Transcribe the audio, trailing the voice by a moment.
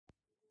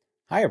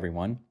Hi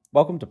everyone,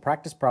 welcome to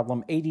practice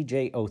problem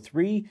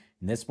ADJ-03.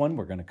 In this one,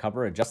 we're going to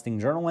cover adjusting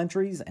journal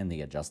entries and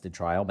the adjusted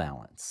trial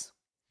balance.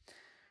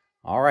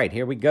 All right,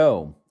 here we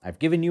go. I've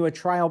given you a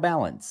trial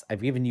balance.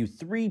 I've given you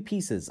 3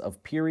 pieces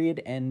of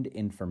period end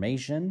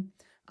information.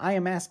 I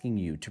am asking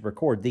you to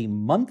record the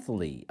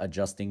monthly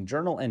adjusting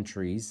journal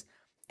entries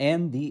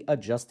and the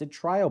adjusted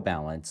trial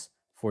balance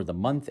for the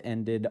month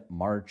ended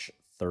March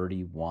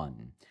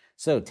 31.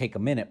 So take a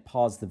minute,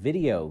 pause the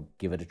video,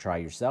 give it a try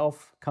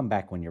yourself, come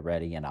back when you're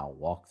ready, and I'll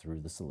walk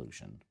through the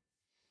solution.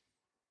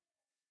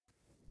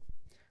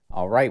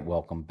 All right,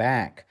 welcome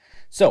back.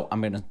 So I'm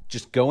going to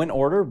just go in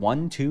order,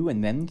 1, 2,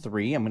 and then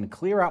 3. I'm going to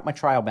clear out my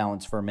trial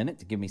balance for a minute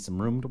to give me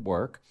some room to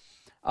work.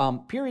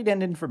 Period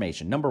end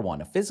information. Number 1,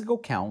 a physical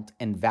count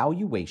and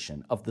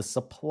valuation of the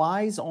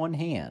supplies on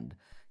hand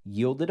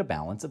yielded a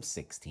balance of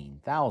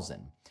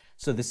 $16,000.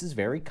 So this is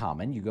very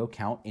common. You go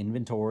count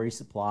inventory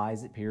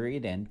supplies at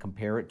period end,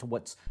 compare it to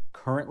what's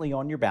currently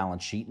on your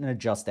balance sheet, and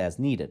adjust as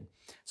needed.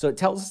 So it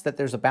tells us that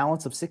there's a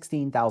balance of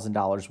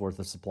 $16,000 worth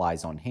of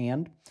supplies on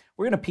hand.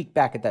 We're going to peek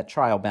back at that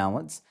trial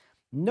balance.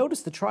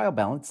 Notice the trial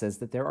balance says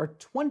that there are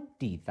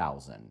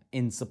 $20,000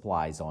 in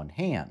supplies on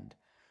hand.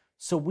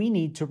 So we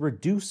need to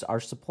reduce our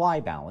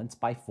supply balance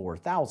by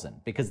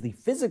 $4,000 because the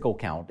physical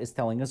count is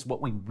telling us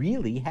what we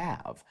really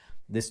have.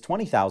 This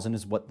 $20,000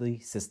 is what the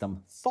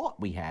system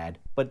thought we had,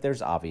 but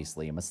there's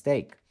obviously a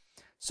mistake.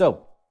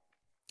 So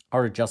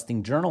our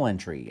adjusting journal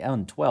entry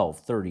on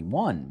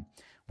 12/31,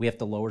 we have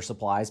to lower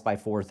supplies by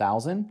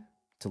 $4,000.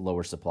 To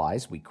lower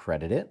supplies, we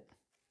credit it,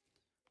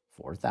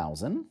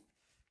 $4,000.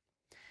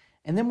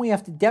 And then we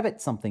have to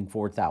debit something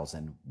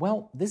 $4,000.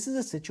 Well, this is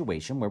a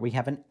situation where we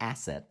have an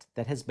asset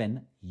that has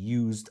been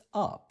used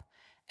up.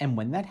 And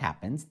when that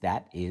happens,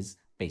 that is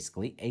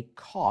basically a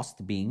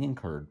cost being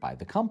incurred by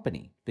the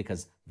company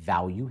because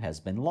value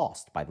has been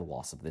lost by the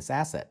loss of this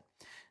asset.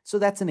 So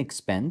that's an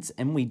expense,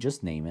 and we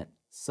just name it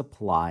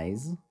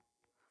supplies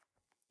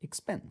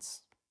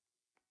expense.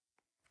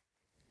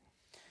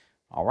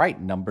 All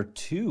right, number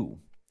 2.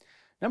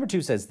 Number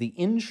 2 says the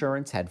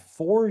insurance had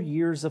 4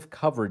 years of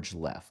coverage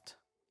left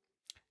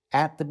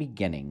at the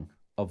beginning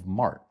of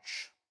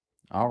March.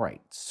 All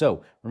right,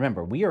 so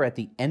remember, we are at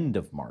the end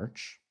of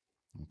March,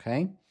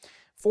 okay?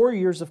 4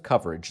 years of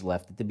coverage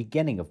left at the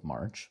beginning of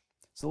March.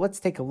 So let's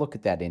take a look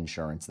at that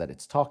insurance that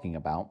it's talking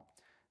about.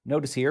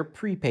 Notice here,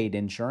 prepaid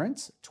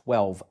insurance,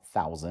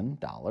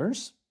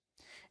 $12,000.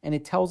 And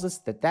it tells us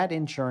that that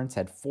insurance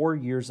had 4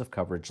 years of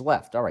coverage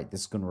left. All right,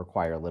 this is going to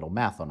require a little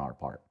math on our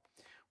part.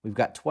 We've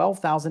got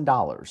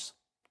 $12,000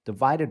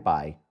 divided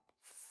by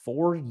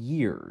 4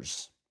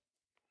 years.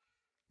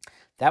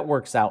 That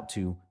works out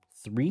to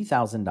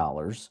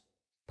 $3,000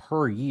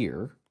 per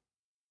year.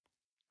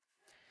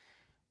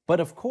 But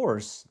of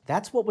course,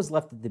 that's what was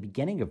left at the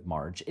beginning of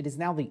March. It is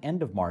now the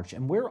end of March,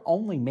 and we're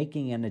only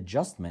making an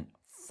adjustment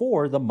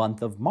for the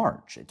month of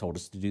March. It told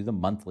us to do the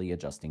monthly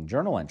adjusting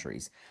journal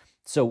entries.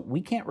 So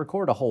we can't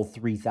record a whole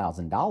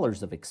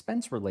 $3,000 of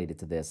expense related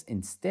to this.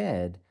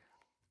 Instead,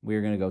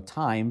 we're going to go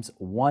times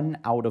 1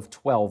 out of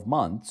 12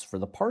 months for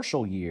the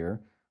partial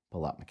year.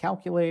 Pull out my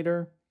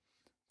calculator.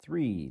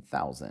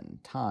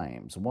 3,000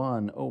 times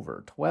 1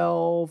 over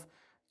 12,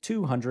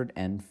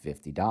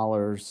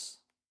 $250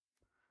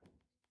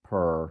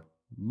 per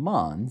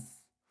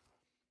month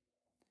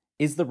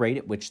is the rate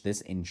at which this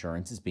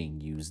insurance is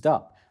being used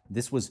up.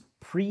 This was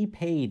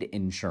prepaid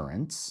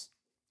insurance,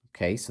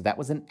 okay? So that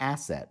was an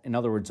asset. In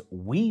other words,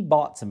 we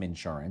bought some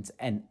insurance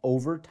and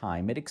over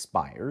time it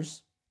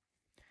expires.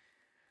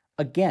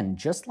 Again,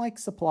 just like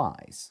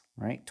supplies,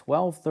 right?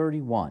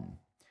 12/31.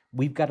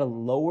 We've got to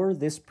lower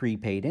this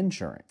prepaid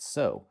insurance.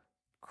 So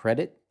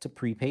credit to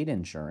prepaid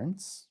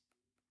insurance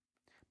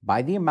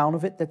by the amount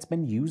of it that's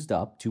been used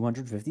up,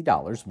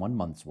 $250, 1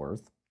 month's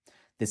worth.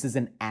 This is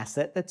an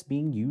asset that's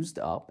being used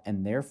up,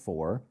 and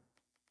therefore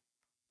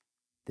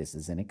this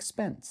is an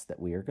expense that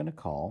we are going to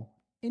call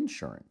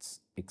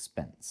insurance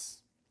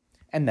expense.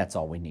 And that's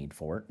all we need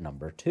for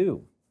number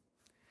 2.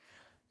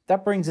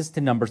 That brings us to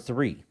number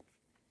 3.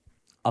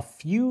 A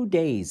few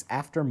days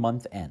after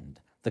month end,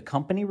 the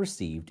company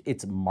received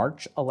its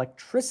March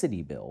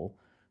electricity bill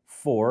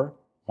for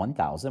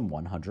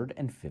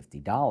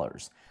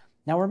 $1,150.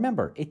 Now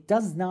remember, it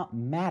does not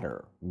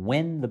matter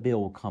when the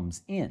bill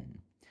comes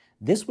in.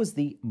 This was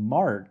the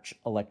March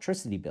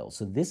electricity bill.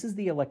 So this is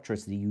the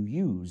electricity you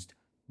used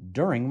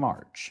during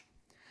March.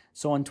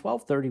 So on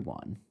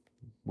 12/31,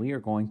 we are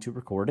going to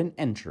record an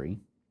entry.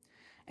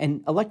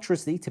 And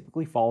electricity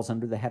typically falls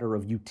under the header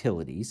of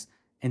utilities.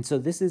 And so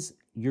this is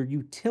your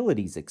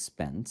utilities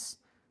expense.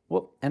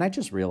 Well, and I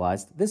just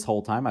realized this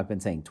whole time I've been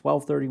saying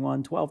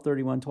 12/31,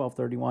 12/31,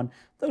 12/31.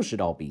 Those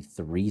should all be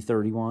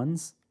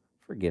 3/31s.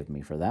 Forgive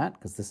me for that,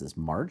 because this is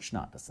March,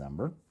 not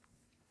December.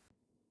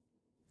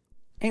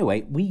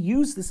 Anyway, we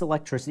used this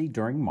electricity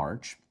during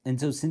March, and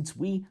so since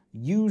we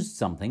used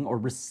something or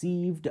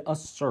received a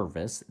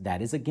service, that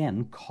is,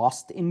 again,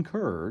 cost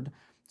incurred,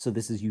 so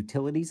this is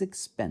utilities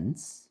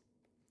expense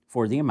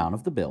for the amount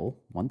of the bill,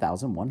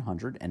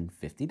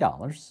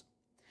 $1,150.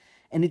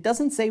 And it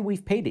doesn't say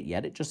we've paid it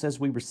yet. It just says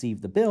we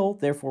received the bill.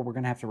 Therefore, we're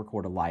going to have to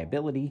record a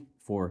liability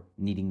for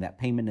needing that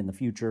payment in the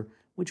future,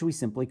 which we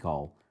simply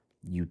call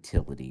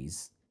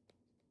utilities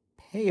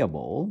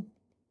payable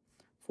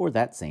for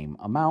that same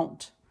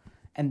amount.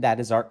 And that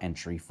is our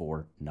entry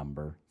for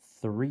number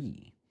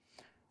 3.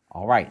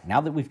 All right,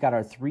 now that we've got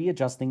our 3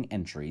 adjusting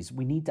entries,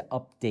 we need to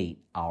update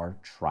our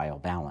trial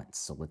balance.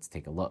 So let's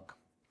take a look.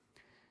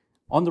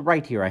 On the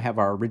right here, I have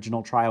our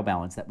original trial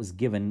balance that was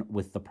given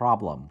with the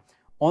problem.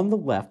 On the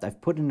left,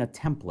 I've put in a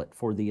template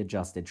for the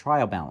adjusted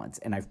trial balance,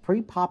 and I've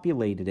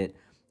pre-populated it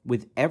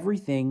with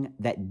everything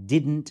that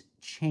didn't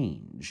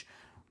change.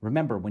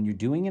 Remember, when you're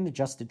doing an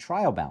adjusted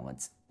trial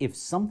balance, if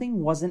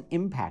something wasn't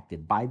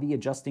impacted by the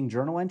adjusting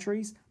journal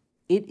entries,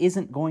 it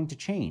isn't going to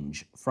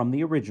change from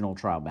the original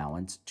trial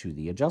balance to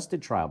the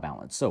adjusted trial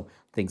balance. So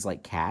things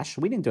like cash,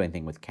 we didn't do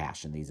anything with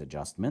cash in these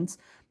adjustments.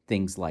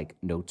 Things like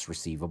notes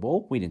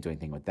receivable, we didn't do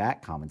anything with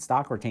that. Common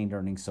stock, retained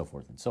earnings, so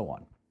forth and so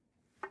on.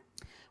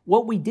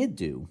 What we did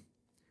do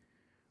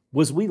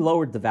was we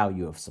lowered the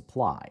value of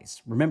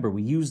supplies. Remember,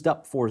 we used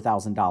up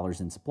 $4,000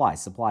 in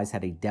supplies. Supplies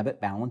had a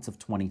debit balance of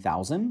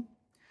 $20,000.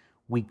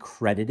 We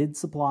credited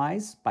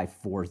supplies by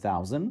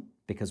 $4,000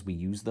 because we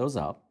used those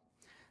up.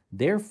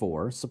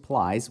 Therefore,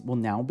 supplies will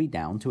now be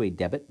down to a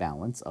debit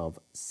balance of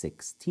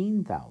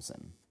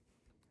 $16,000.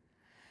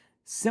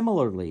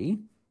 Similarly,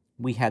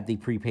 we had the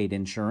prepaid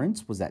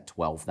insurance was at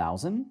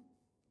 $12,000.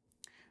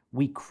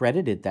 We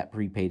credited that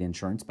prepaid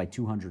insurance by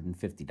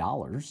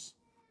 $250.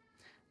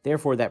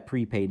 Therefore, that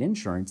prepaid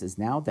insurance is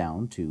now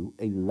down to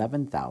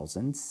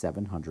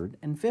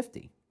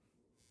 $11,750.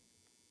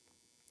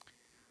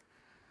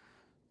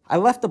 I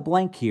left a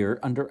blank here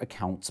under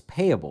accounts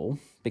payable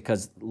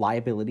because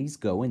liabilities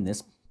go in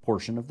this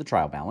portion of the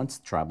trial balance.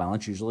 The trial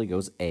balance usually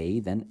goes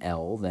A, then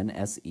L, then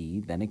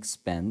SE, then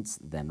expense,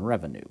 then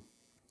revenue.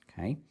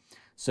 Okay,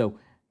 so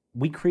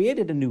we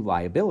created a new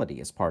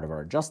liability as part of our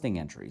adjusting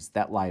entries.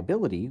 That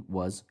liability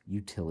was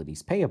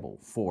utilities payable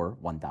for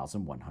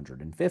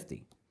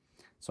 $1,150.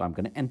 So I'm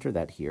going to enter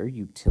that here,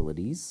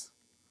 utilities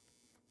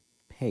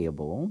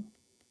payable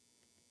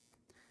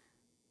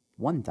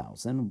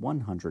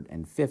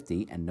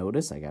 $1,150. And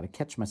notice I got to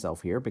catch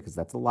myself here because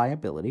that's a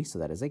liability, so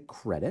that is a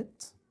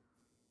credit.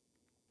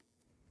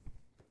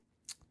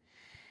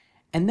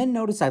 And then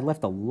notice I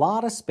left a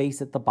lot of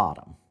space at the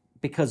bottom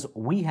because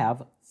we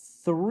have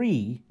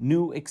 3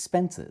 new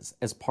expenses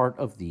as part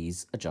of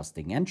these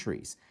adjusting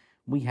entries.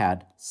 We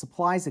had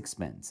supplies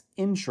expense,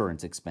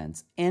 insurance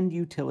expense, and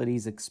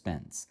utilities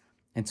expense.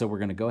 And so we're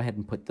going to go ahead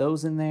and put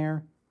those in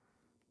there.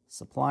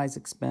 Supplies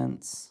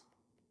expense,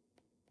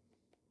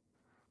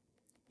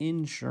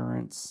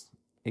 insurance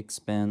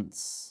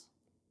expense,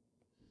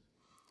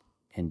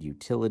 and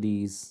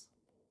utilities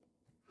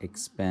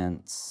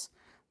expense.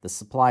 The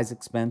supplies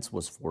expense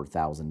was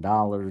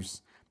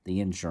 $4,000. The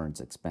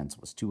insurance expense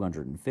was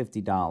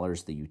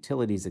 $250. The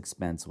utilities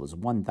expense was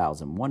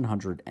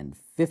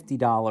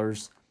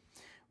 $1,150.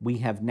 We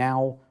have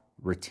now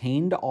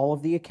retained all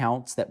of the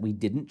accounts that we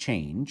didn't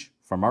change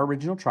from our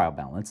original trial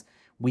balance.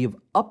 We have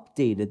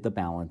updated the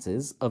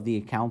balances of the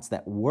accounts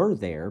that were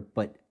there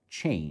but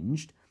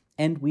changed,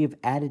 and we have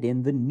added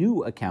in the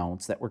new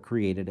accounts that were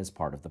created as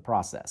part of the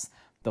process.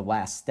 The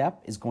last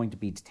step is going to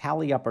be to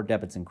tally up our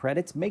debits and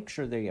credits, make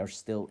sure they are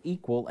still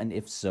equal, and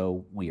if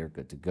so, we are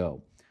good to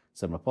go.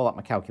 So I'm going to pull out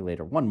my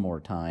calculator one more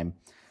time.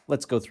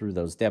 Let's go through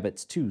those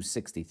debits.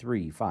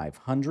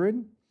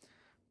 $263,500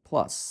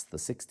 plus the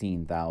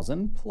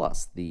 $16,000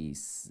 plus the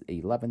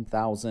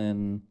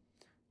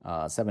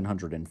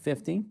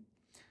 $11,750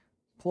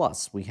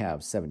 plus we have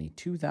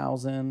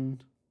 $72,000,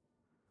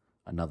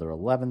 another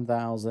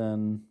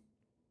 $11,000,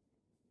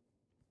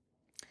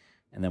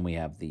 and then we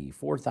have the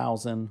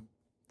 $4,000,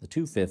 the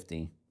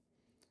 $250,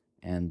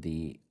 and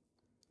the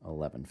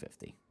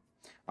 $1150.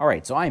 All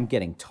right, so I'm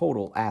getting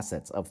total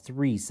assets of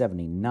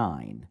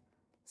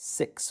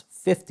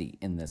 $379,650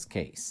 in this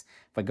case.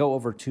 If I go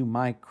over to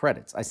my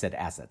credits, I said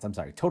assets, I'm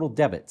sorry, total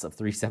debits of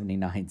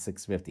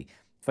 $379,650.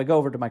 If I go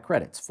over to my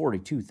credits,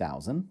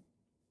 $42,000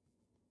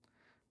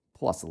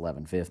 plus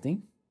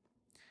 $1150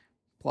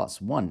 plus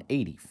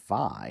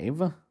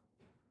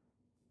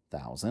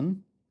 $185,000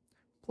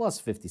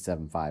 plus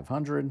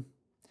 $57,500,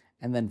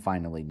 and then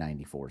finally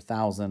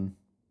 $94,000.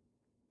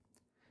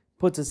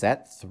 Puts us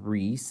at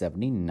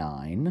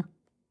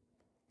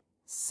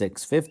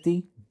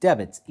 $379,650.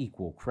 Debits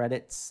equal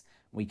credits.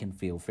 We can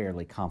feel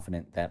fairly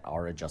confident that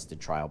our adjusted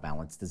trial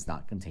balance does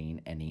not contain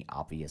any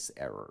obvious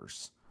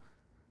errors.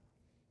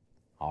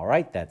 All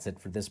right, that's it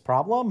for this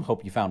problem.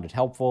 Hope you found it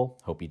helpful.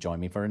 Hope you join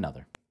me for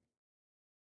another.